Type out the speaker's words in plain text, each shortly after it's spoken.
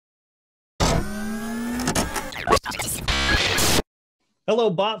Hello,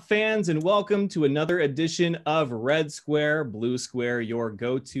 bot fans, and welcome to another edition of Red Square, Blue Square, your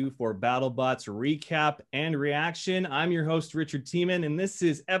go-to for BattleBots recap and reaction. I'm your host, Richard Tiemann, and this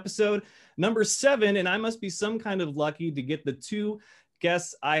is episode number 7, and I must be some kind of lucky to get the two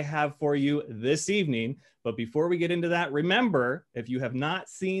guests I have for you this evening. But before we get into that, remember, if you have not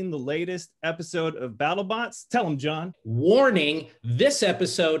seen the latest episode of BattleBots, tell them, John. Warning, this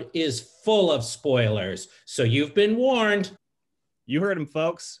episode is full of spoilers, so you've been warned. You heard him,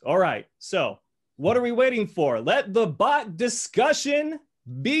 folks. All right, so what are we waiting for? Let the bot discussion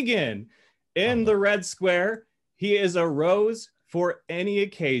begin. In the Red Square, he is a rose for any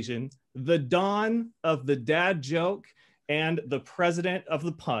occasion, the dawn of the dad joke, and the president of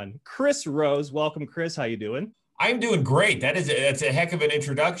the pun. Chris Rose, welcome, Chris. How you doing? I'm doing great. That's a heck of an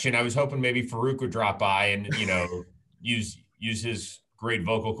introduction. I was hoping maybe Farouk would drop by and use his great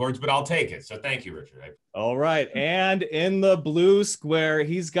vocal cords, but I'll take it. So thank you, Richard. All right, and in the blue square,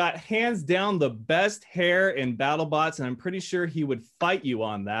 he's got hands down the best hair in BattleBots, and I'm pretty sure he would fight you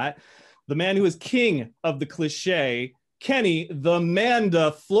on that. The man who is king of the cliche, Kenny the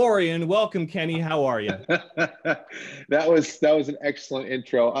Manda Florian. Welcome, Kenny. How are you? That was an excellent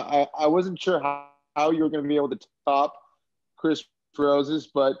intro. I wasn't sure how you were going to be able to top Chris Rose's,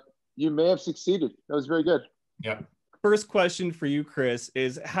 but you may have succeeded. That was very good. Yep. First question for you, Chris,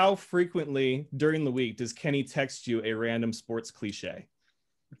 is how frequently during the week does Kenny text you a random sports cliche?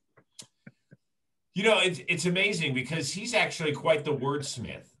 It's amazing because he's actually quite the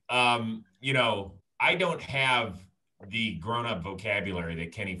wordsmith. I don't have the grown-up vocabulary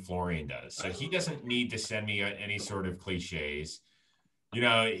that Kenny Florian does. So he doesn't need to send me any sort of cliches.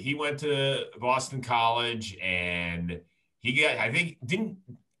 He went to Boston College and he got,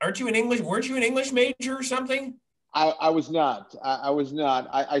 weren't you an English major or something? I was not. I was not.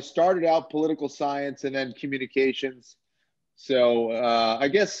 I started out political science and then communications. So I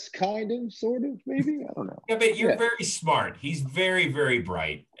guess kind of, sort of, maybe. I don't know. Yeah, but you're very smart. He's very, very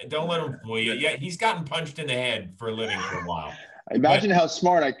bright. Don't let him fool you. Yeah, he's gotten punched in the head for a living for a while. Imagine how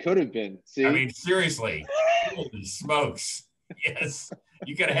smart I could have been. See? I mean, seriously. Holy smokes. Yes.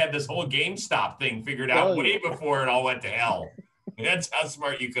 You could have had this whole GameStop thing figured out way before it all went to hell. That's how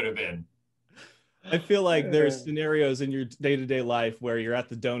smart you could have been. I feel like there's scenarios in your day-to-day life where you're at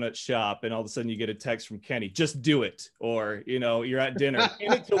the donut shop and all of a sudden you get a text from Kenny, just do it. Or, you're at dinner,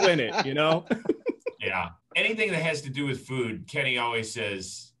 in it to win it, Yeah. Anything that has to do with food, Kenny always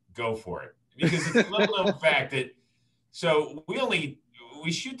says, go for it. Because it's a little known fact that, so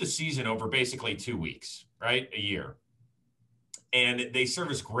we shoot the season over basically 2 weeks, right? A year. And they serve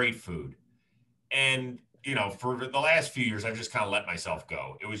us great food. And for the last few years, I've just kind of let myself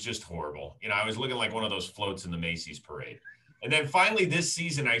go. It was just horrible. I was looking like one of those floats in the Macy's parade. And then finally this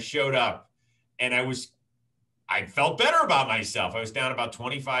season I showed up and I felt better about myself. I was down about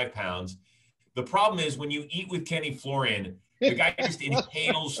 25 pounds. The problem is when you eat with Kenny Florian, the guy just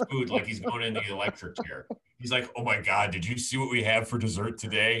inhales food like he's going into the electric chair. He's like, oh my God, did you see what we have for dessert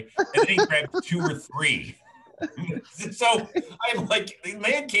today? And then he grabbed 2 or 3. So I'm like, the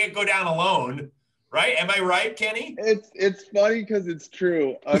man can't go down alone. Right? Am I right, Kenny? It's funny because it's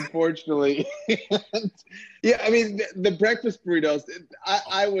true, unfortunately. Yeah, I mean the breakfast burritos.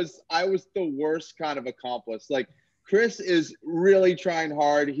 I was the worst kind of accomplice. Like Chris is really trying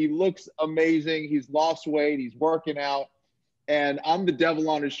hard. He looks amazing. He's lost weight. He's working out, and I'm the devil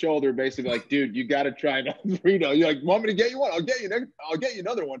on his shoulder, basically like, dude, you got to try another burrito. You're like, want me to get you one? I'll get you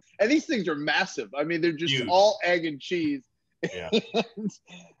another one. And these things are massive. I mean, they're just all egg and cheese. Yeah.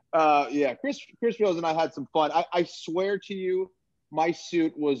 Chris Rose and I had some fun. I swear to you, my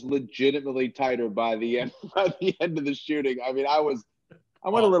suit was legitimately tighter by the end of the shooting. I mean, I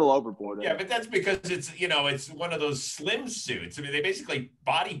went a little overboard. Yeah, but that's because it's one of those slim suits. I mean, they basically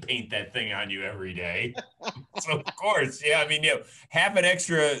body paint that thing on you every day. So of course, yeah. I mean, have an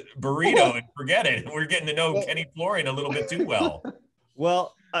extra burrito and forget it. We're getting to know Kenny Florian a little bit too well.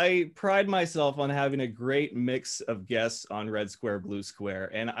 Well, I pride myself on having a great mix of guests on Red Square, Blue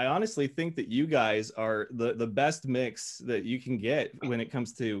Square. And I honestly think that you guys are the best mix that you can get when it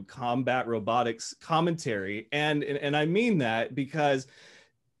comes to combat robotics commentary. And I mean that because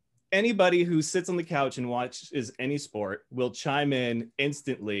anybody who sits on the couch and watches any sport will chime in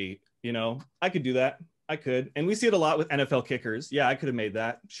instantly. I could do that. I could. And we see it a lot with NFL kickers. Yeah, I could have made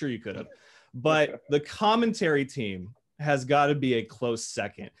that. Sure, you could have. But the commentary team has got to be a close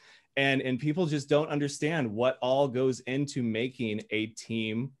second. And people just don't understand what all goes into making a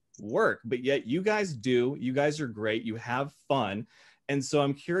team work. But yet you guys do. You guys are great. You have fun. And so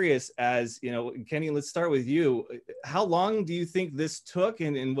I'm curious, as Kenny, let's start with you. How long do you think this took?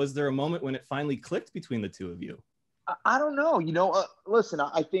 And was there a moment when it finally clicked between the two of you? I don't know. Listen,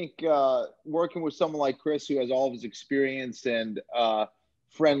 I think working with someone like Chris, who has all of his experience and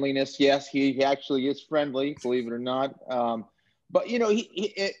friendliness. Yes, he actually is friendly, believe it or not. But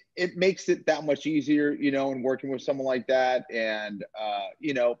it makes it that much easier, in working with someone like that. And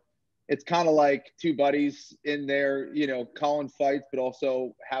it's kind of like two buddies in there, calling fights, but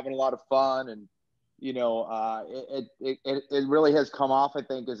also having a lot of fun. And it really has come off, I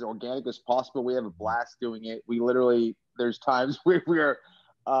think, as organic as possible. We have a blast doing it. There's times where we're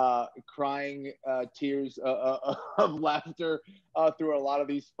crying tears of laughter through a lot of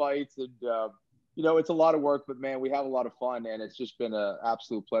these fights. And, it's a lot of work, but man, we have a lot of fun, and it's just been an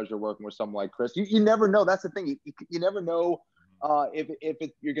absolute pleasure working with someone like Chris. You never know. That's the thing. You never know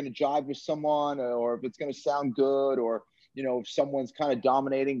if you're going to jive with someone, or if it's going to sound good, or, if someone's kind of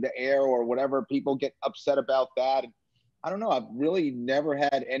dominating the air or whatever. People get upset about that. And I don't know. I've really never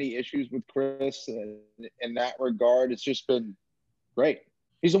had any issues with Chris in that regard. It's just been great.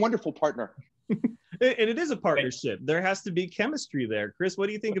 He's a wonderful partner. And it is a partnership. There has to be chemistry there. Chris, what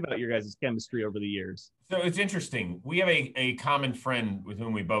do you think about your guys' chemistry over the years? So it's interesting. We have a common friend with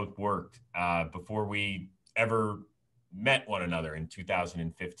whom we both worked before we ever met one another in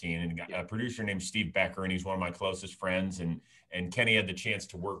 2015, and a producer named Steve Becker, and he's one of my closest friends. And Kenny had the chance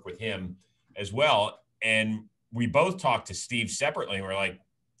to work with him as well. And we both talked to Steve separately. And we're like,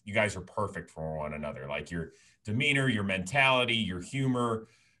 you guys are perfect for one another. Like your demeanor, your mentality, your humor,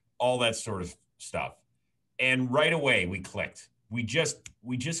 all that sort of stuff. And right away we clicked. We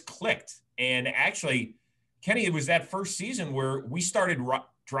just clicked. And actually, Kenny, it was that first season where we started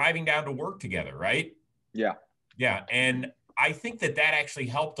driving down to work together, right? Yeah. Yeah. And I think that actually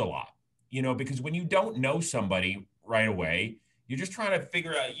helped a lot, because when you don't know somebody right away, you're just trying to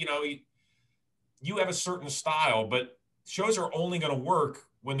figure out, you have a certain style, but shows are only going to work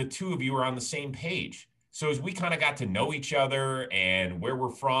when the two of you are on the same page. So as we kind of got to know each other and where we're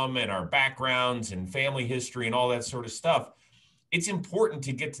from and our backgrounds and family history and all that sort of stuff, it's important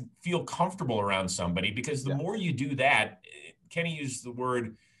to get to feel comfortable around somebody, because the more you do that, Kenny used the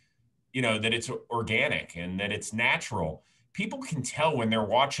word, that it's organic and that it's natural. People can tell when they're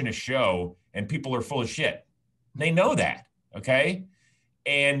watching a show and people are full of shit. They know that, okay?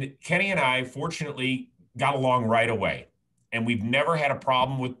 And Kenny and I, fortunately, got along right away. And we've never had a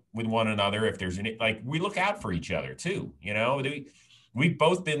problem with one another. If there's we look out for each other too, we've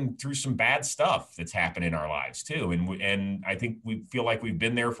both been through some bad stuff that's happened in our lives too. And I think we feel like we've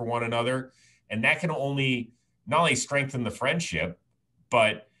been there for one another. And that can not only strengthen the friendship,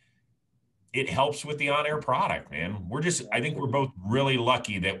 but it helps with the on-air product, man. I think we're both really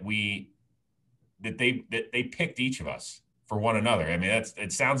lucky that they picked each of us for one another. I mean,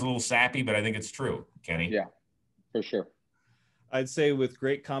 it sounds a little sappy, but I think it's true, Kenny. Yeah, for sure. I'd say with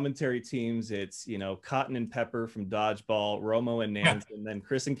great commentary teams, it's, Cotton and Pepper from Dodgeball, Romo and Nance, and then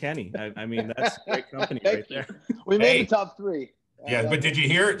Chris and Kenny. I mean, that's great company right there. We made the top three. Yeah, but did you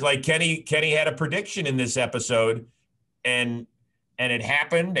hear? Like Kenny had a prediction in this episode, and it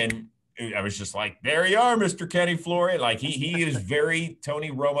happened, and I was just like, there you are, Mr. Kenny Florian. Like he is very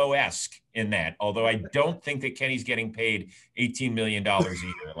Tony Romo-esque in that. Although I don't think that Kenny's getting paid $18 million a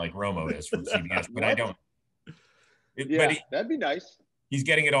year like Romo is from CBS, but I don't. That'd be nice. He's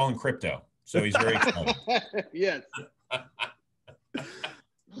getting it all in crypto, so he's very excited. Yes.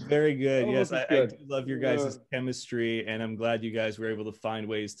 Very good. Yes, I do love your guys' chemistry, and I'm glad you guys were able to find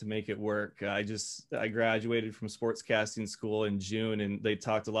ways to make it work. I graduated from sportscasting school in June, and they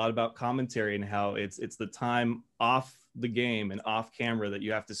talked a lot about commentary and how it's the time off the game and off camera that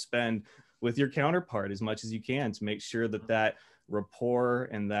you have to spend with your counterpart as much as you can to make sure that rapport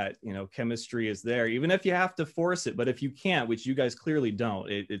and that chemistry is there, even if you have to force it. But if you can't, which you guys clearly don't,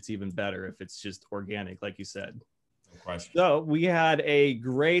 it's even better if it's just organic, like you said. So we had a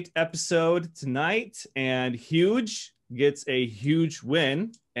great episode tonight, and Huge gets a huge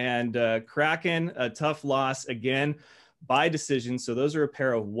win, and Kraken a tough loss again by decision. So those are a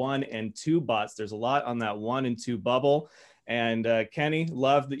pair of 1 and 2 bots. There's a lot on that 1 and 2 bubble. And Kenny,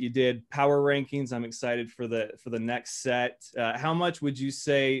 love that you did power rankings. I'm excited for the next set. How much would you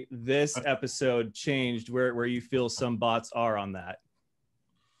say this episode changed where you feel some bots are on that?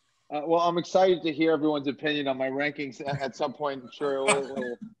 Well, I'm excited to hear everyone's opinion on my rankings at some point. I'm sure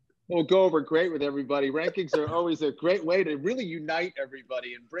we'll go over great with everybody. Rankings are always a great way to really unite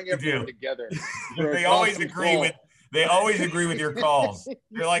everybody and bring everyone together. They always agree with your calls.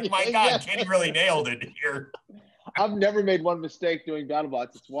 You're like, my God, Kenny really nailed it here. I've never made one mistake doing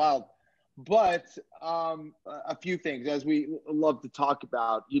BattleBots. It's wild. But a few things, as we love to talk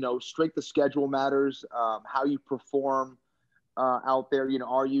about, strength of schedule matters, how you perform, out there? You know,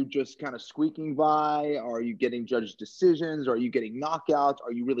 are you just kind of squeaking by? Are you getting judge decisions? Are you getting knockouts?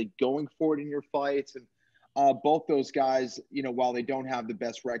 Are you really going for it in your fights? And both those guys, you know, while they don't have the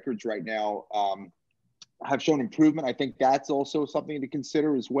best records right now, have shown improvement. I think that's also something to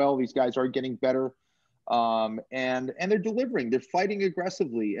consider as well. These guys are getting better, and they're delivering. They're fighting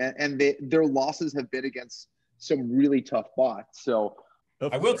aggressively, and their losses have been against some really tough bots. So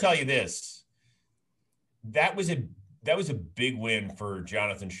I will tell you this: that was a big win for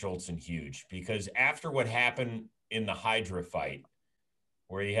Jonathan Schultz and Huge, because after what happened in the Hydra fight,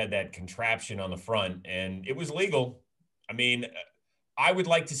 where he had that contraption on the front and it was legal. I mean, I would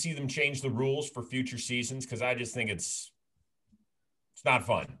like to see them change the rules for future seasons, because I just think it's not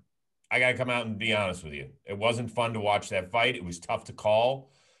fun. I got to come out and be honest with you. It wasn't fun to watch that fight. It was tough to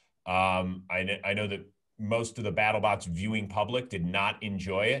call. I know that most of the BattleBots viewing public did not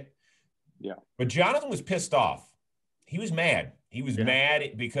enjoy it. Yeah. But Jonathan was pissed off. He was mad. He was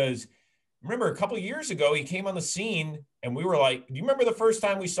mad because, remember, a couple of years ago, he came on the scene and we were like, do you remember the first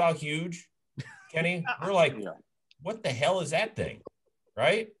time we saw Huge, Kenny? We're like, what the hell is that thing?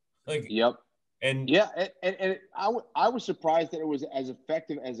 Right? Like, yep. And yeah, and I was surprised that it was as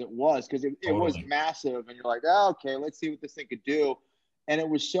effective as it was, because it was massive, and you're like, oh, okay, let's see what this thing could do. And it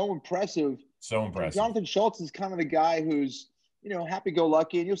was so impressive. So impressive. And Jonathan Schultz is kind of the guy who's, you know,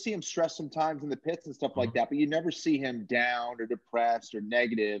 happy-go-lucky, and you'll see him stressed sometimes in the pits and stuff like that, but you never see him down or depressed or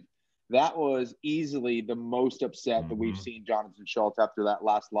negative. That was easily the most upset that we've seen Jonathan Schultz after that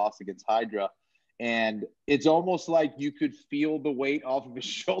last loss against Hydra. And it's almost like you could feel the weight off of his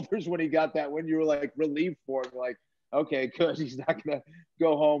shoulders when he got that win. You were like relieved for him. You're like, okay, good. He's not going to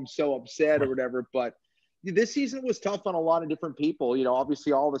go home so upset or whatever. But this season was tough on a lot of different people. You know,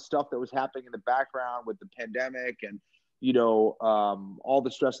 obviously all the stuff that was happening in the background with the pandemic and, you know, all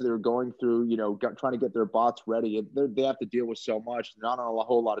the stress that they were going through, you know, trying to get their bots ready. They have to deal with so much, not on a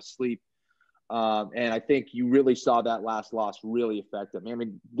whole lot of sleep. And I think you really saw that last loss really affect them. I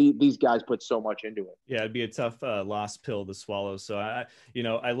mean, these guys put so much into it. Yeah, it'd be a tough lost pill to swallow. So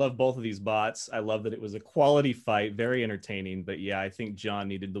I love both of these bots. I love that it was a quality fight, very entertaining. But yeah, I think John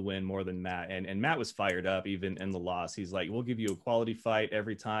needed the win more than Matt, and Matt was fired up even in the loss. He's like, we'll give you a quality fight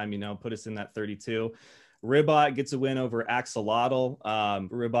every time. You know, put us in that 32. Ribot gets a win over Axolotl.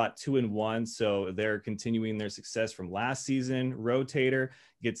 Ribot 2-1, so they're continuing their success from last season. Rotator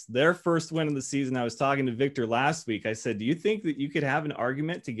gets their first win of the season. I was talking to Victor last week. I said, do you think that you could have an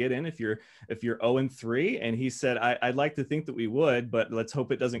argument to get in if you're 0-3? And he said, I'd like to think that we would, but let's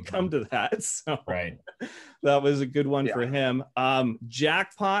hope it doesn't come to that. So that was a good one for him.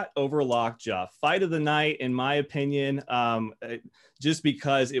 Jackpot over Lockjaw. Fight of the night, in my opinion, just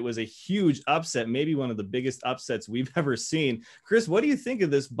because it was a huge upset, maybe one of the biggest upsets we've ever seen. Chris, what do you think of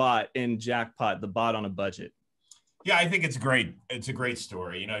this bot in Jackpot, the bot on a budget? Yeah, I think it's great. It's a great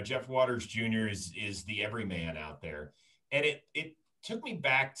story. You know, Jeff Waters Jr. is the everyman out there. And it took me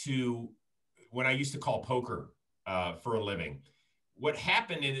back to when I used to call poker for a living. What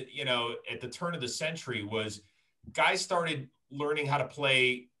happened at the turn of the century was guys started learning how to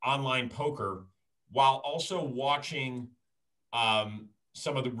play online poker while also watching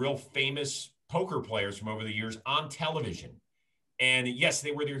some of the real famous poker players from over the years on television. And yes,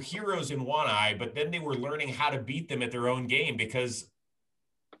 they were their heroes in one eye, but then they were learning how to beat them at their own game, because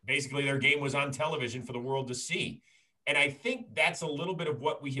basically their game was on television for the world to see. And I think that's a little bit of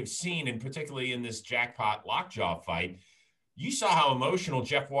what we have seen, and particularly in this Jackpot Lockjaw fight. You saw how emotional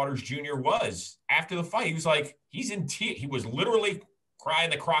Jeff Waters Jr. was after the fight. He was like, he's in tears. He was literally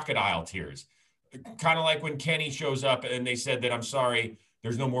crying the crocodile tears. Kind of like when Kenny shows up and they said that, I'm sorry,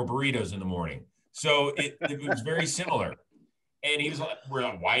 there's no more burritos in the morning. So it was very similar. And he was like,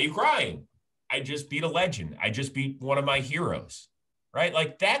 why are you crying? I just beat a legend. I just beat one of my heroes, right?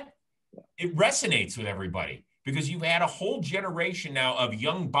 Like that, it resonates with everybody, because you've had a whole generation now of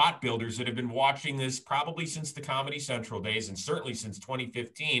young bot builders that have been watching this probably since the Comedy Central days, and certainly since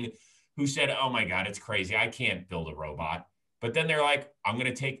 2015, who said, oh my God, it's crazy. I can't build a robot. But then they're like, I'm going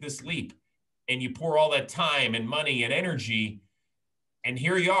to take this leap. And you pour all that time and money and energy, and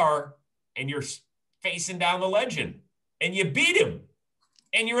here you are, and you're facing down the legend. And you beat him,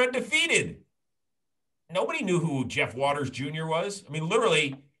 and you're undefeated. Nobody knew who Jeff Waters Jr. was. I mean,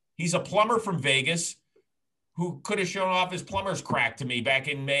 literally, he's a plumber from Vegas who could have shown off his plumber's crack to me back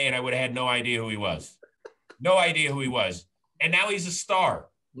in May, and I would have had no idea who he was. No idea who he was. And now he's a star.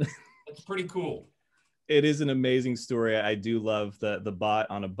 That's pretty cool. It is an amazing story. I do love the bot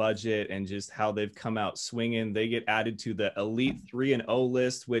on a budget and just how they've come out swinging. They get added to the Elite 3-0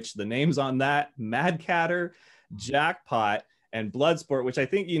 list, which the names on that, Mad Catter, Jackpot, and Bloodsport, which I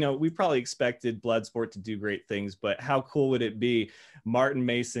think, you know, we probably expected Bloodsport to do great things, but how cool would it be Martin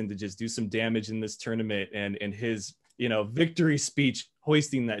Mason to just do some damage in this tournament and his, you know, victory speech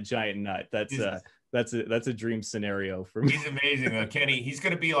hoisting that giant nut. That's a dream scenario for me. He's amazing. Kenny, he's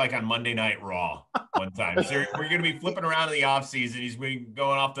going to be like on Monday Night Raw one time. So we're going to be flipping around in the offseason. He's going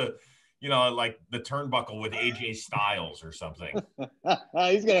off the, you know, like the turnbuckle with AJ Styles or something.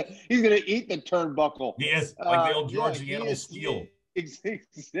 He's gonna eat the turnbuckle. Yes, like the old George the Animal Steel.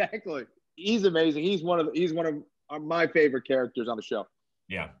 Exactly. He's amazing. He's one of my favorite characters on the show.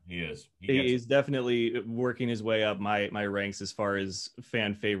 Yeah, he is. He's definitely working his way up my ranks as far as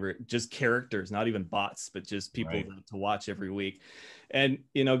fan favorite, just characters, not even bots, but just people to watch every week. And,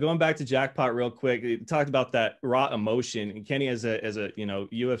 you know, going back to Jackpot real quick, you talked about that raw emotion. And Kenny, as a you know,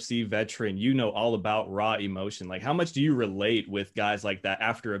 UFC veteran, you know all about raw emotion. Like, how much do you relate with guys like that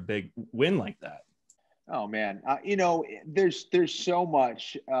after a big win like that? Oh man, you know, there's so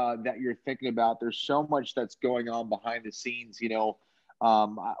much that you're thinking about. There's so much that's going on behind the scenes. You know,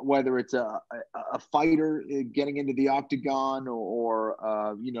 whether it's a fighter getting into the octagon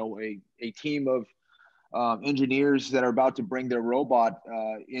or you know, a team of engineers that are about to bring their robot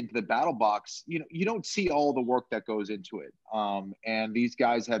into the battle box. You know, you don't see all the work that goes into it. And these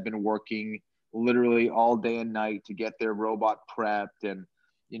guys have been working literally all day and night to get their robot prepped. And,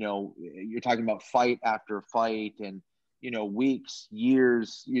 you know, you're talking about fight after fight and, you know, weeks,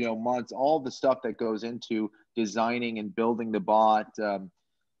 years, you know, months, all the stuff that goes into designing and building the bot.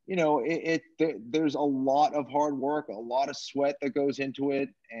 You know, there's a lot of hard work, a lot of sweat that goes into it,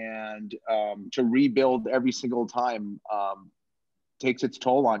 and to rebuild every single time takes its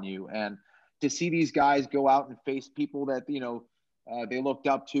toll on you. And to see these guys go out and face people that, you know, they looked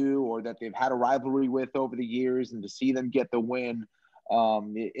up to or that they've had a rivalry with over the years, and to see them get the win,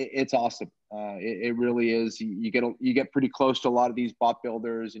 it's awesome. It really is. You get pretty close to a lot of these bot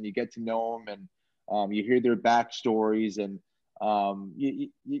builders, and you get to know them, and you hear their backstories, and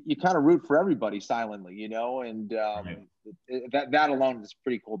you kind of root for everybody silently, you know, and that alone is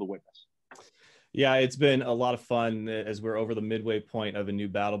pretty cool to witness. Yeah, it's been a lot of fun as we're over the midway point of a new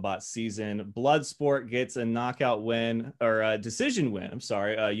BattleBot season. Bloodsport gets a knockout win, or a decision win, I'm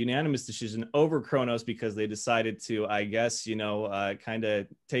sorry, a unanimous decision over Kronos because they decided to, I guess, you know, kind of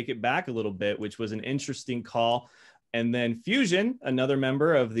take it back a little bit, which was an interesting call. And then Fusion, another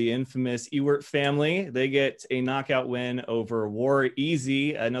member of the infamous Ewert family, they get a knockout win over War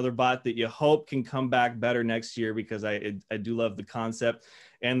Easy, another bot that you hope can come back better next year, because I do love the concept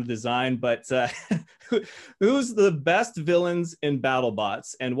and the design. But who's the best villains in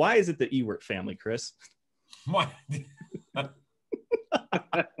BattleBots, and why is it the Ewert family, Chris? What?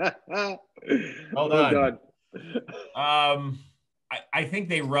 Well done. I think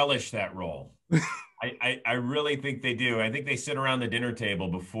they relish that role. I really think they do. I think they sit around the dinner table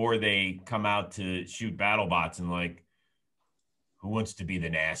before they come out to shoot BattleBots and like, who wants to be the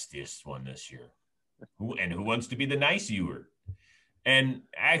nastiest one this year? Who wants to be the nice Ewert? And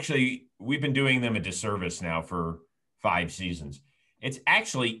actually, we've been doing them a disservice now for 5 seasons. It's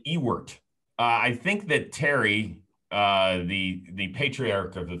actually Ewert. I think that Terry, the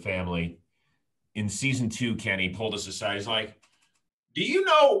patriarch of the family, in season 2, Kenny pulled us aside. He's like, "Do you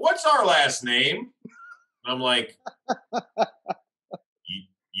know what's our last name?" And I'm like,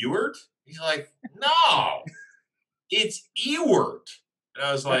 Ewert? He's like, "No, it's Ewert." And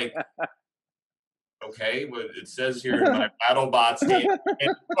I was like, okay, well, it says here in my BattleBots game,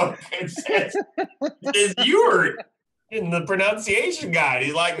 it says Ewert in the pronunciation guide.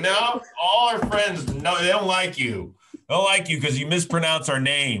 He's like, "No, all our friends, no, they don't like you. They don't like you because you mispronounce our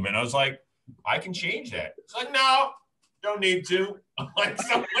name." And I was like, I can change that. It's like, no, don't need to. I'm like,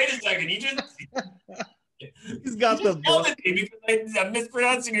 so wait a second, He's got the book. Because I'm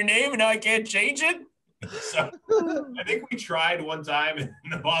mispronouncing your name and now I can't change it. So I think we tried one time and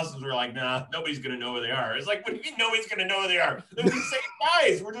the bosses were like, "Nah, nobody's gonna know who they are." It's like, what do you mean nobody's gonna know who they are? They're the same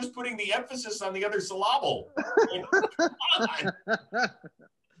guys. We're just putting the emphasis on the other syllable. Like, come on.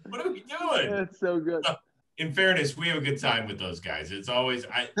 What are we doing? That's so good. In fairness, we have a good time with those guys. It's always,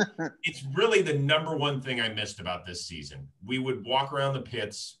 it's really the number one thing I missed about this season. We would walk around the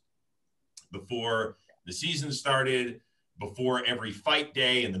pits before the season started, before every fight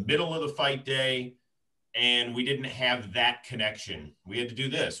day, in the middle of the fight day, and we didn't have that connection. We had to do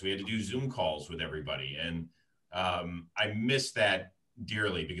this. We had to do Zoom calls with everybody, and I miss that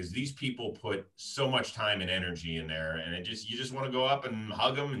dearly because these people put so much time and energy in there, and you just want to go up and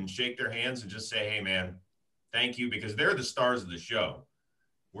hug them and shake their hands and just say, "Hey, man, thank you," because they're the stars of the show.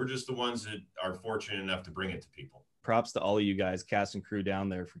 We're just the ones that are fortunate enough to bring it to people. Props to all of you guys, cast and crew down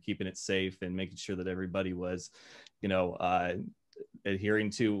there, for keeping it safe and making sure that everybody was, adhering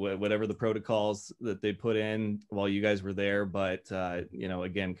to whatever the protocols that they put in while you guys were there. But,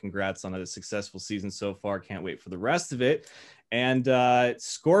 again, congrats on a successful season so far. Can't wait for the rest of it. And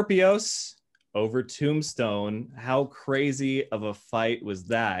Scorpios over Tombstone. How crazy of a fight was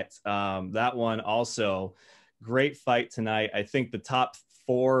that? That one also great fight tonight. I think the top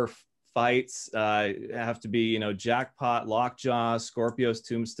 4 fights have to be, Jackpot, Lockjaw, Scorpios,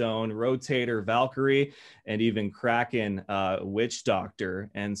 Tombstone, Rotator, Valkyrie, and even Kraken, Witch Doctor.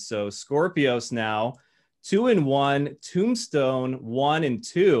 And so Scorpios now 2-1, Tombstone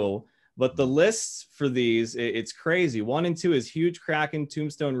 1-2. But the lists for these, it's crazy. 1 and 2 is Huge, Kraken,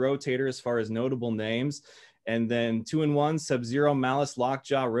 Tombstone, Rotator as far as notable names. And then 2-1, Sub-Zero, Malice,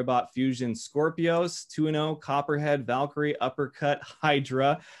 Lockjaw, Ribot, Fusion, Scorpios. 2-0, Copperhead, Valkyrie, Uppercut,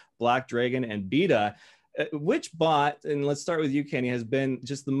 Hydra, Black Dragon, and Beta. Which bot, and let's start with you, Kenny, has been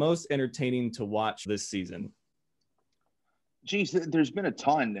just the most entertaining to watch this season? Geez, there's been a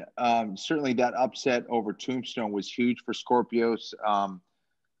ton. Certainly that upset over Tombstone was huge for Scorpios.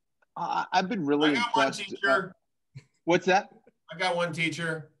 I've been really impressed. One teacher. What's that? I got one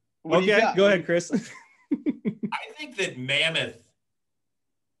teacher. Okay, go ahead, Chris. I think that Mammoth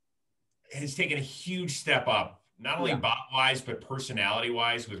has taken a huge step up, not only bot-wise, but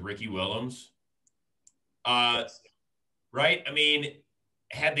personality-wise with Ricky Willems. Right? I mean,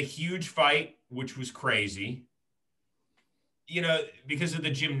 had the huge fight, which was crazy. Because of the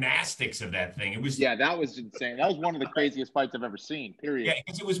gymnastics of that thing. It was that was insane. That was one of the craziest fights I've ever seen, period. Yeah,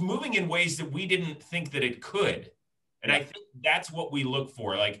 because it was moving in ways that we didn't think that it could. And I think that's what we look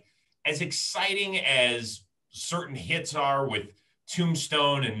for. Like, as exciting as certain hits are with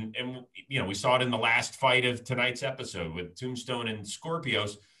Tombstone and we saw it in the last fight of tonight's episode with Tombstone and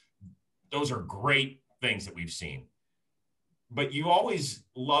Scorpios. Those are great things that we've seen. But you always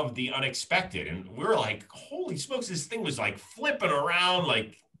love the unexpected. And we're like, holy smokes, this thing was like flipping around.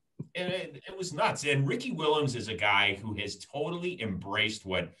 It was nuts. And Ricky Willems is a guy who has totally embraced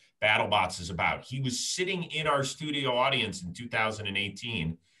what BattleBots is about. He was sitting in our studio audience in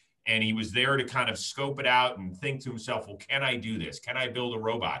 2018, and he was there to kind of scope it out and think to himself, well, can I do this? Can I build a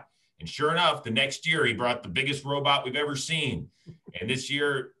robot? And sure enough, the next year he brought the biggest robot we've ever seen. And this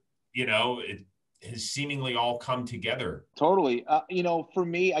year, it has seemingly all come together. Totally. For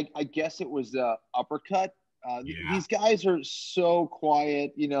me, I guess it was Uppercut. These guys are so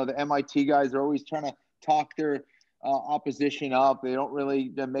quiet. The MIT guys are always trying to talk their opposition up. They don't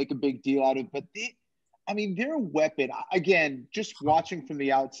really make a big deal out of it. But their weapon, again, just watching from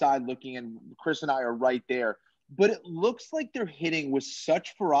the outside looking, and Chris and I are right there, but it looks like they're hitting with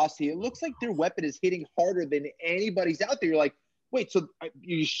such ferocity. It looks like their weapon is hitting harder than anybody's out there. You're like, wait, so are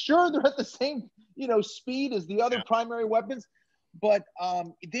you sure they're at the same, speed as the other primary weapons? But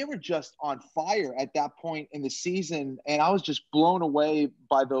they were just on fire at that point in the season. And I was just blown away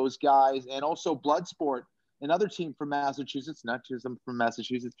by those guys. And also Bloodsport, another team from Massachusetts, not just them from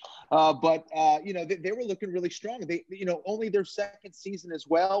Massachusetts. But they were looking really strong. They, only their second season as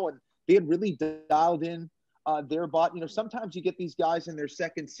well. And they had really dialed in their bot. Sometimes you get these guys in their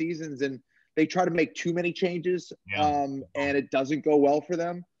second seasons and they try to make too many changes and it doesn't go well for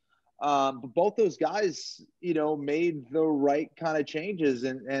them. But both those guys, made the right kind of changes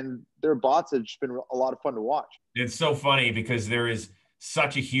and their bots have just been a lot of fun to watch. It's so funny because there is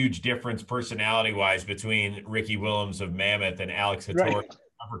such a huge difference personality-wise between Ricky Willems of Mammoth and Alex Hattori.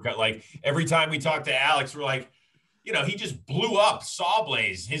 Uppercut. Like, every time we talk to Alex, we're like, he just blew up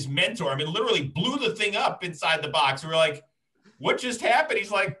Sawblaze, his mentor. Literally blew the thing up inside the box. We're like, what just happened?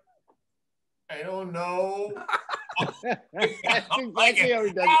 He's like, I don't know. Alex,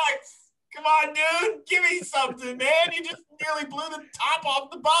 come on, dude. Give me something, man. You just nearly blew the top off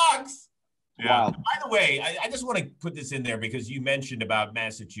the box. Yeah. Wow. By the way, I just want to put this in there because you mentioned about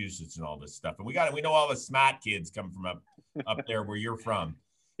Massachusetts and all this stuff. And we know all the smart kids come from up there where you're from.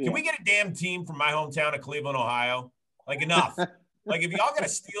 Can we get a damn team from my hometown of Cleveland, Ohio? Like, enough. Like, if y'all got to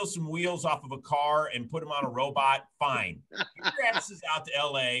steal some wheels off of a car and put them on a robot, fine. Get your asses out to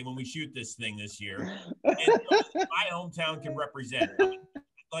L.A. when we shoot this thing this year. And my hometown can represent.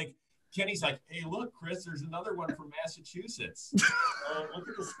 Like, Kenny's like, hey, look, Chris, there's another one from Massachusetts. Look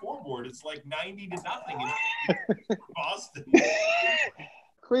at the scoreboard. It's like 90-0 in Boston.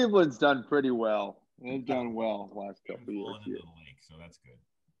 Cleveland's done pretty well. They've done well the last couple of years. Into the lake, so that's good.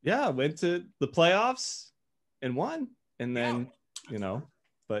 Yeah, went to the playoffs and won. And then,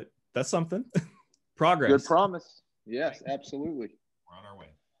 but that's something. Progress. Good promise. Yes, absolutely. We're on our way.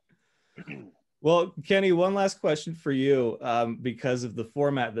 Well, Kenny, one last question for you, because of the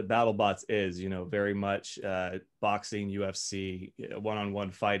format that BattleBots is, very much boxing, UFC, one-on-one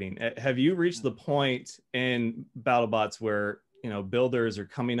fighting. Have you reached the point in BattleBots where, builders are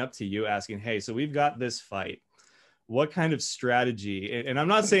coming up to you asking, hey, so we've got this fight. What kind of strategy? And I'm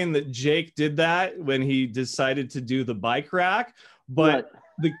not saying that Jake did that when he decided to do the bike rack, but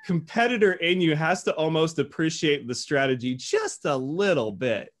the competitor in you has to almost appreciate the strategy just a little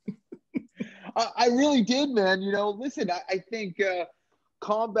bit. I really did, man. Listen, I think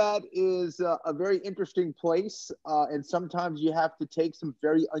combat is a very interesting place, and sometimes you have to take some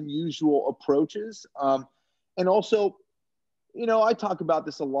very unusual approaches. And also, I talk about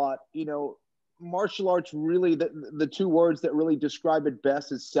this a lot. Martial arts, really, the two words that really describe it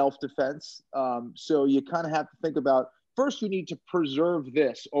best is self-defense. So you kind of have to think about, first, you need to preserve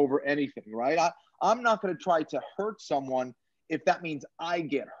this over anything, right? I'm not going to try to hurt someone if that means I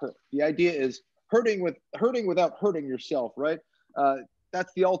get hurt. The idea is hurting without hurting yourself, right?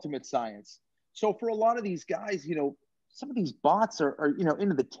 That's the ultimate science. So for a lot of these guys, some of these bots are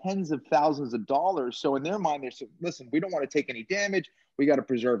into the tens of thousands of dollars. So in their mind, they're saying, listen, we don't want to take any damage. We got to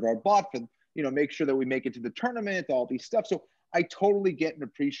preserve our bot for, make sure that we make it to the tournament, all these stuff. So I totally get and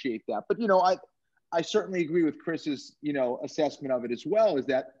appreciate that. But, I certainly agree with Chris's, assessment of it as well, is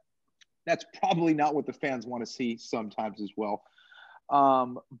that that's probably not what the fans want to see sometimes as well.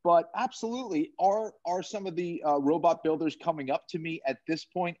 But absolutely, are some of the robot builders coming up to me at this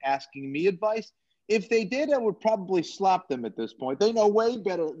point asking me advice? If they did, I would probably slap them at this point. They know way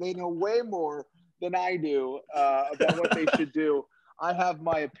better. They know way more than I do about what they should do. I have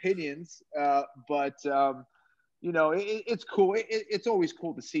my opinions, but it's cool. It's always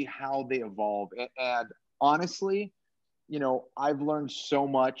cool to see how they evolve. And honestly, I've learned so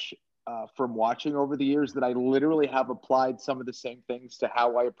much from watching over the years that I literally have applied some of the same things to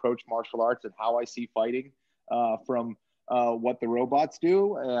how I approach martial arts and how I see fighting from what the robots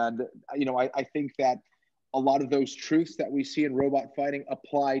do. And, I think that a lot of those truths that we see in robot fighting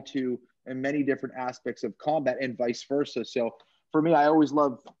apply to many different aspects of combat and vice versa. So for me, I always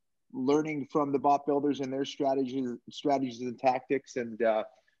love learning from the bot builders and their strategies and tactics. And,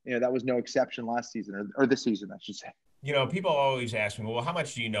 that was no exception last season or this season, I should say. People always ask me, well, how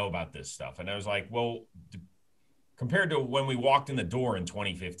much do you know about this stuff? And I was like, well, compared to when we walked in the door in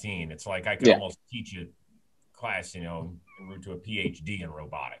 2015, it's like I could almost teach a class, en route to a PhD in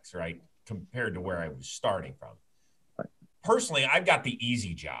robotics, right? Compared to where I was starting from. Personally, I've got the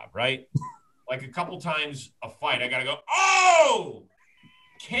easy job, right? Like a couple times a fight, I got to go, oh!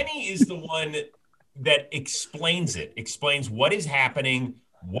 Kenny is the one that explains what is happening,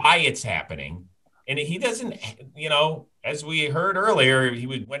 why it's happening. And he doesn't, as we heard earlier,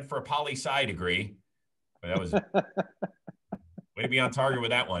 he went for a poli-sci degree. But that was way to be on target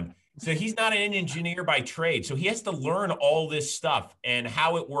with that one. So he's not an engineer by trade. So he has to learn all this stuff and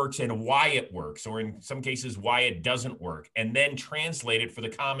how it works and why it works, or in some cases, why it doesn't work, and then translate it for the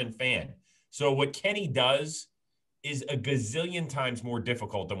common fan. So what Kenny does is a gazillion times more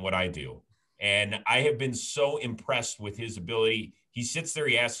difficult than what I do. And I have been so impressed with his ability. He sits there,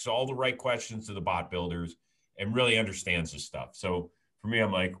 he asks all the right questions to the bot builders and really understands his stuff. So for me,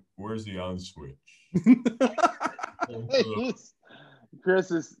 I'm like, where's the on switch?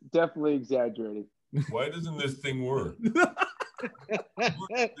 Chris is definitely exaggerating. Why doesn't this thing work?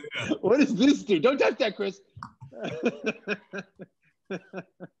 What does this do? Don't touch that, Chris.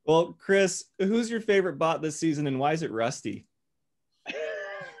 Well, Chris, who's your favorite bot this season and why is it Rusty?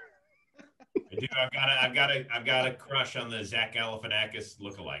 Dude, I've got a crush on the Zach Galifianakis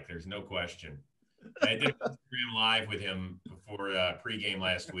lookalike. There's no question. I did Instagram live with him before pregame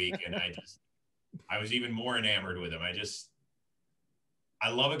last week, and I was even more enamored with him. I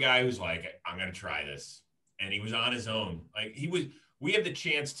love a guy who's like, I'm gonna try this, and he was on his own. We had the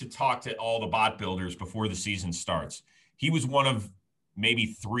chance to talk to all the bot builders before the season starts. He was one of maybe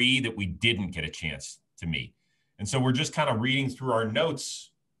 3 that we didn't get a chance to meet, and so we're just kind of reading through our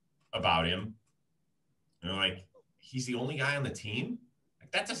notes about him. And like, he's the only guy on the team?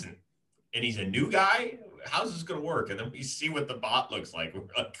 Like, that doesn't, and he's a new guy? How's this going to work? And then we see what the bot looks like. We're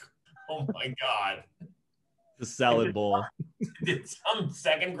like, oh my God. The salad bowl. Did some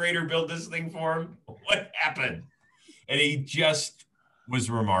second grader build this thing for him? What happened? And he just was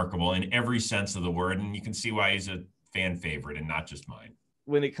remarkable in every sense of the word. And you can see why he's a fan favorite and not just mine.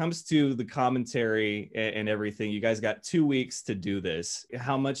 When it comes to the commentary and everything, you guys got 2 weeks to do this.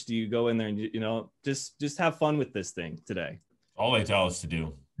 How much do you go in there and, just have fun with this thing today? All they tell us to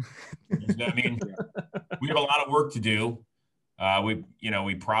do. I mean, we have a lot of work to do.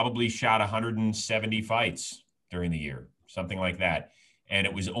 We probably shot 170 fights during the year, something like that. And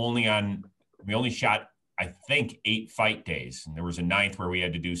it was only on We only shot, I think, 8 fight days, and there was a 9th where we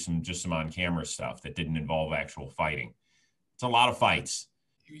had to do some on-camera stuff that didn't involve actual fighting. It's a lot of fights.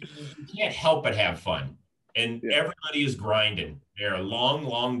 You can't help but have fun, and everybody is grinding. There are long,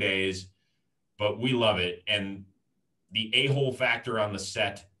 long days, but we love it. And the a-hole factor on the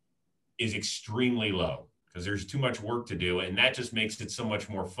set is extremely low because there's too much work to do, and that just makes it so much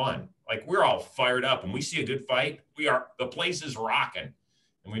more fun. Like, we're all fired up. When we see a good fight, the place is rocking.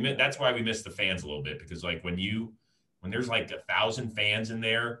 And that's why we miss the fans a little bit, because like when there's like 1,000 fans in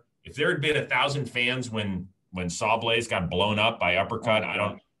there, if there had been 1,000 fans when Sawblaze got blown up by Uppercut,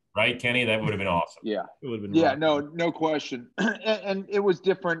 right, Kenny? That would have been awesome. Yeah. It would have been no question. And it was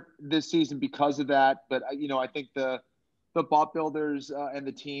different this season because of that. But, I think the bot builders and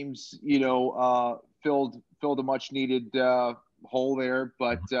the teams, filled a much needed hole there.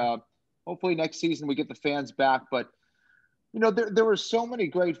 But hopefully next season we get the fans back. But, there were so many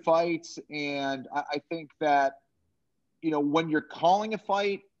great fights. And I think that, when you're calling a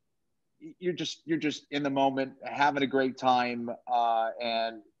fight, you're just in the moment, having a great time.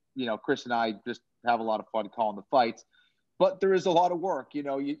 And, Chris and I just have a lot of fun calling the fights. But there is a lot of work.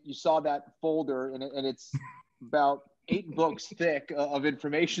 You saw that folder, and it's about 8 books thick of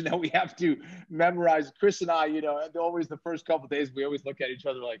information that we have to memorize. Chris and I, always the first couple of days, we always look at each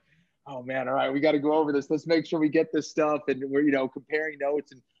other like, oh man, all right, we got to go over this. Let's make sure we get this stuff. And we're, comparing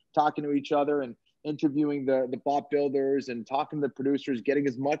notes and talking to each other and interviewing the bot builders and talking to the producers, getting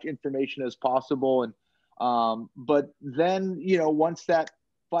as much information as possible. And, but then, once that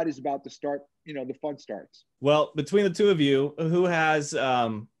fight is about to start, the fun starts. Well, between the two of you, who has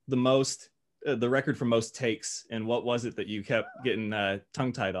the record for most takes, and what was it that you kept getting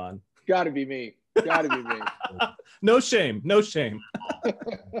tongue-tied on? Gotta be me. No shame. No,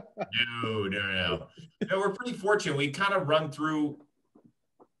 we're pretty fortunate. We kind of run through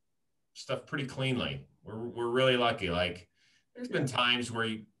stuff pretty cleanly. We're really lucky. Like, there's been times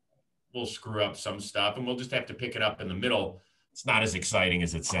where we'll screw up some stuff and we'll just have to pick it up in the middle. It's not as exciting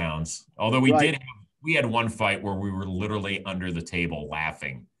as it sounds. Although we had one fight where we were literally under the table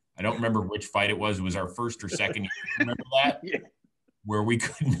laughing. I don't remember which fight it was. It was our first or second year. Remember that? Yeah. Where we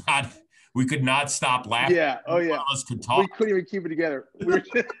could not stop laughing. Yeah. Oh yeah. None of us could talk. We couldn't even keep it together.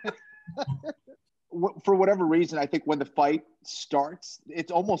 For whatever reason, I think when the fight starts,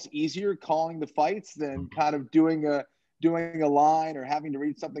 it's almost easier calling the fights than kind of doing a line or having to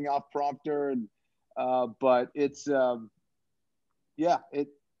read something off prompter. And but it's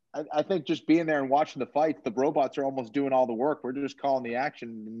I think just being there and watching the fights, the robots are almost doing all the work. We're just calling the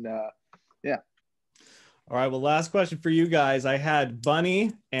action. And All right. Well, last question for you guys. I had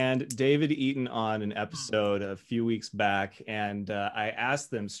Bunny and David Eaton on an episode a few weeks back, and I asked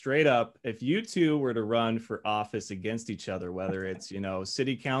them straight up, if you two were to run for office against each other, whether it's,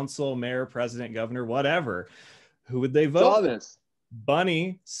 city council, mayor, president, governor, whatever, who would they vote? Saw this.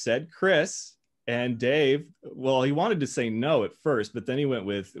 Bunny said Chris. And Dave, well, he wanted to say no at first, but then he went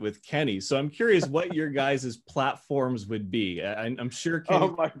with Kenny. So I'm curious what your guys' platforms would be. I'm sure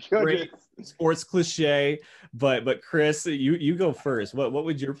Kenny's great sports cliche, but Chris, you go first. What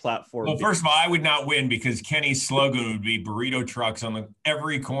would your platform be? Well, first of all, I would not win because Kenny's slogan would be burrito trucks on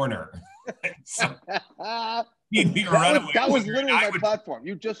every corner. So, that was literally my platform.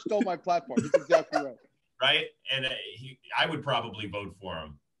 You just stole my platform. That's exactly right. Right? And I would probably vote for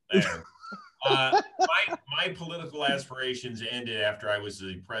him there. My political aspirations ended after I was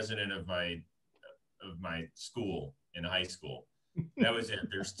the president of my school in high school. That was it.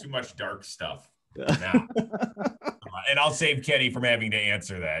 There's too much dark stuff now. And I'll save Kenny from having to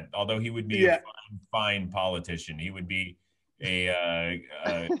answer that, although he would be a fine politician. He would be a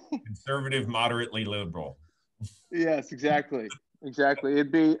conservative, moderately liberal. Yes, exactly. Exactly.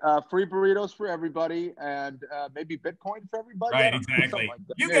 It'd be free burritos for everybody and maybe Bitcoin for everybody. Right, exactly. Like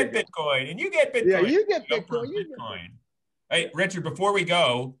you get Bitcoin and you get Bitcoin. Yeah, you get Bitcoin. Hey, Richard, before we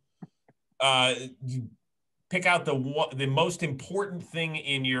go, you pick out the most important thing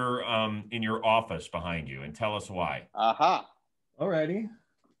in your office behind you and tell us why. Aha. All righty.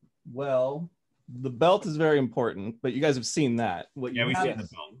 Well, the belt is very important, but you guys have seen that. We've seen the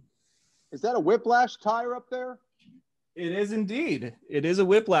belt. Is that a whiplash tire up there? It is indeed. It is a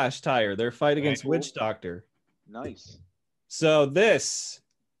whiplash tire. Their fight against Witch Doctor. Nice. So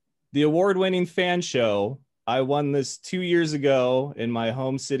the award-winning fan show, I won this 2 years ago in my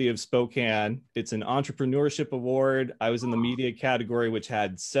home city of Spokane. It's an entrepreneurship award. I was in the media category, which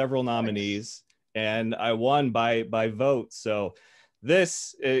had several nominees, and I won by vote. So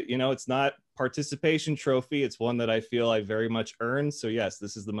this, it's not participation trophy. It's one that I feel I very much earned. So yes,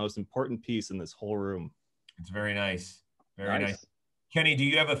 this is the most important piece in this whole room. It's very nice. Very nice. Kenny, do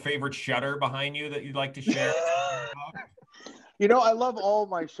you have a favorite shutter behind you that you'd like to share? You know, I love all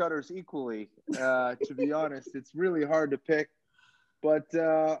my shutters equally. To be honest, it's really hard to pick. But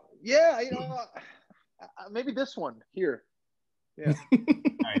yeah, you know, maybe this one here. Yeah,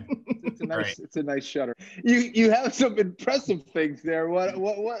 it's a nice shutter. You have some impressive things there. What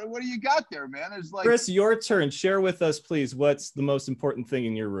do you got there, man? There's like Chris, your turn. Share with us, please. What's the most important thing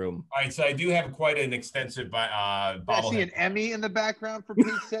in your room? All right, so I do have quite an extensive bobblehead. I see an Emmy in the background, for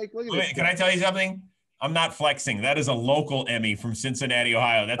Pete's sake. Look at this. Can I tell you something? I'm not flexing. That is a local Emmy from Cincinnati,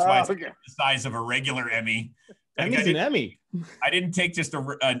 Ohio. That's why it's the size of a regular Emmy. Emmy's an Emmy. I didn't take just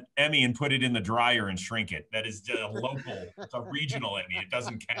an Emmy and put it in the dryer and shrink it. That is a local, it's a regional Emmy. It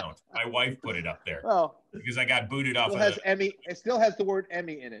doesn't count. My wife put it up there because I got booted off. It still has the word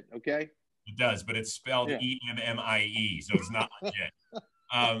Emmy in it, okay? It does, but it's spelled E-M-M-I-E, so it's not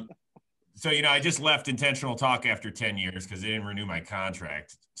legit. So, you know, I just left Intentional Talk after 10 years because they didn't renew my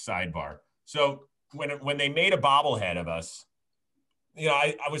contract, sidebar. So when they made a bobblehead of us, you know,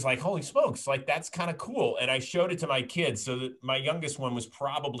 I was like, holy smokes, like that's kind of cool. And I showed it to my kids. So that my youngest one was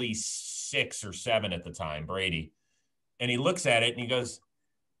probably 6 or 7 at the time, Brady. And he looks at it and he goes,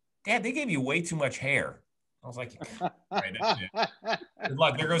 Dad, they gave you way too much hair. I was like, all right, that's it. Good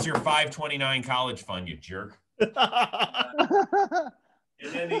luck. There goes your 529 college fund, you jerk. And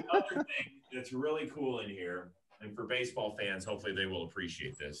then the other thing that's really cool in here, and for baseball fans, hopefully they will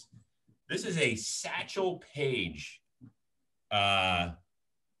appreciate this. This is a Satchel Paige.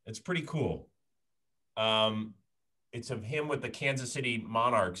 It's pretty cool. It's of him with the Kansas City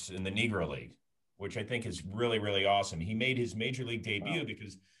Monarchs in the Negro League, which I think is really, really awesome. He made his major league debut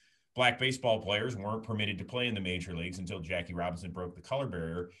because black baseball players weren't permitted to play in the major leagues until Jackie Robinson broke the color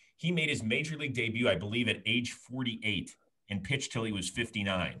barrier. He made his major league debut, I believe, at age 48 and pitched till he was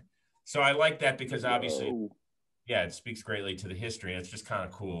 59. So I like that because obviously, yeah, it speaks greatly to the history. And it's just kind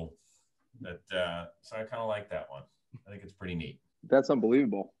of cool. So I kind of like that one. I think it's pretty neat. That's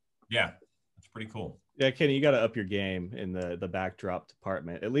unbelievable. Yeah, it's pretty cool. Yeah, Kenny, you got to up your game in the backdrop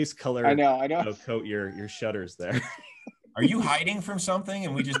department. At least color. I know. Coat your shutters there. Are you hiding from something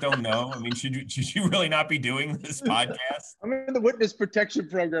and we just don't know? I mean, should you really not be doing this podcast? I'm in the witness protection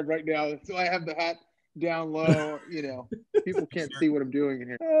program right now, so I have the hat down low. You know, people can't see what I'm doing in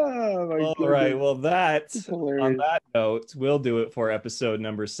here. Oh, my All right. Well, on that note, we'll do it for episode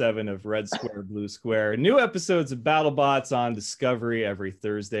number 7 of Red Square, Blue Square. New episodes of BattleBots on Discovery every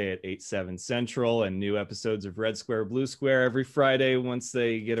Thursday at 8/7 Central, and new episodes of Red Square, Blue Square every Friday once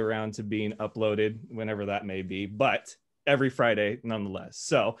they get around to being uploaded, whenever that may be, but every Friday nonetheless.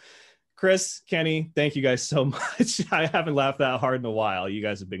 So, Chris, Kenny, thank you guys so much. I haven't laughed that hard in a while. You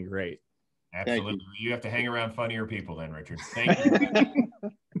guys have been great. Absolutely. You have to hang around funnier people then, Richard. Thank you.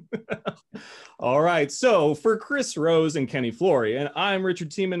 All right. So for Chris Rose and Kenny Florian, I'm Richard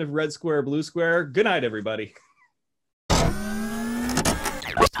Tiemann of Red Square, Blue Square. Good night, everybody.